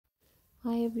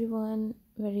Hi everyone,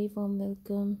 very warm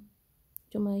welcome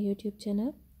to my YouTube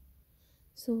channel.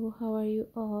 So how are you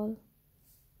all?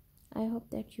 I hope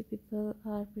that you people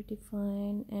are pretty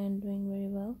fine and doing very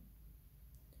well.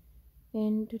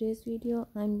 In today's video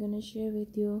I'm gonna share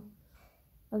with you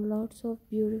a lots of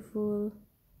beautiful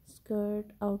skirt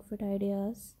outfit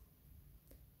ideas.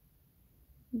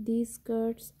 These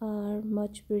skirts are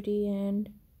much pretty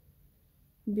and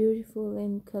beautiful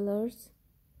in colors.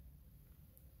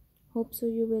 Hope so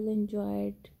you will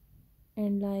enjoy it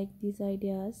and like these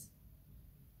ideas.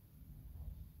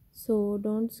 So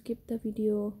don't skip the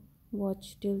video,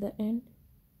 watch till the end.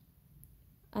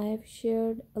 I have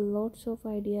shared a lots of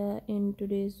idea in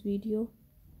today's video.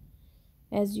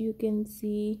 As you can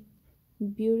see,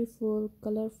 beautiful,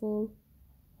 colorful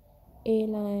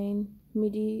A-line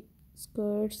midi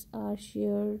skirts are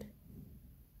shared,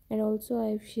 and also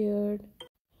I've shared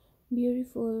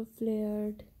beautiful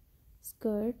flared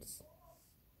skirts.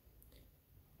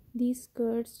 These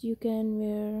skirts you can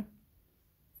wear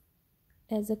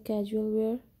as a casual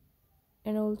wear,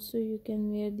 and also you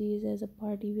can wear these as a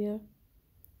party wear.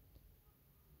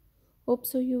 Hope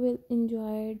so you will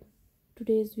enjoy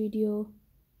today's video,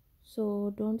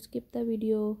 so don't skip the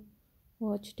video,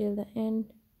 watch till the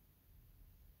end.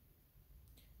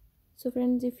 So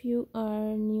friends, if you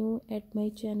are new at my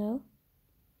channel,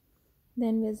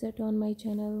 then visit on my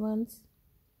channel once.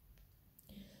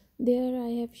 There I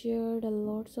have shared a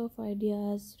lots of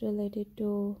ideas related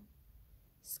to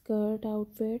skirt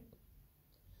outfit,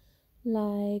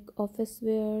 like office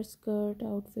wear skirt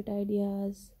outfit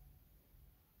ideas,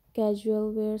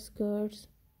 casual wear skirts,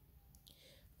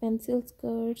 pencil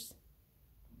skirts,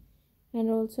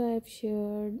 and also I have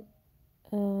shared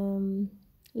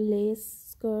lace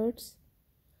skirts,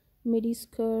 midi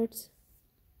skirts,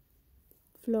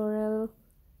 floral,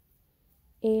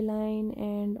 A-line,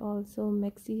 and also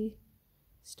maxi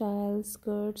style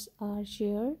skirts are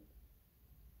shared.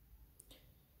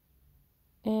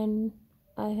 And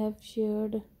I have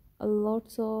shared a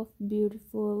lots of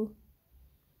beautiful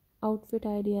outfit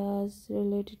ideas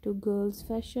related to girls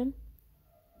fashion,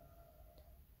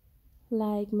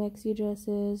 like maxi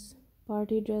dresses,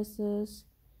 party dresses,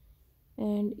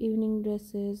 and evening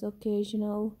dresses,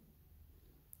 occasional,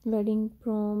 wedding,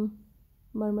 prom,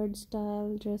 mermaid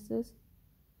style dresses,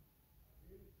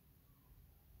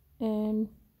 and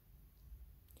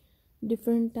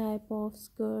different type of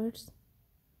skirts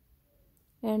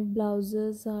and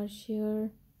blouses are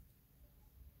shared.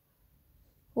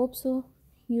 Hope so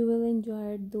you will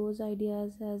enjoy those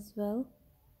ideas as well.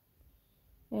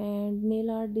 And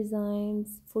nail art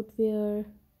designs, footwear,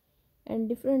 and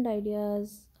different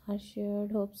ideas are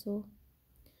shared. Hope so.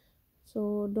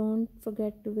 So don't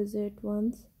forget to visit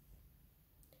once.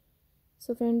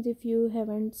 So friends, if you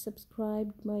haven't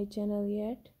subscribed my channel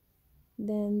yet,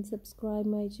 then subscribe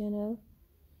my channel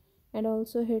and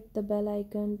also hit the bell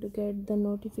icon to get the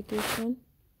notification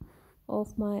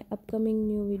of my upcoming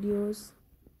new videos.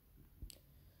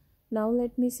 Now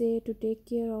let me say to take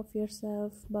care of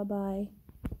yourself. Bye bye.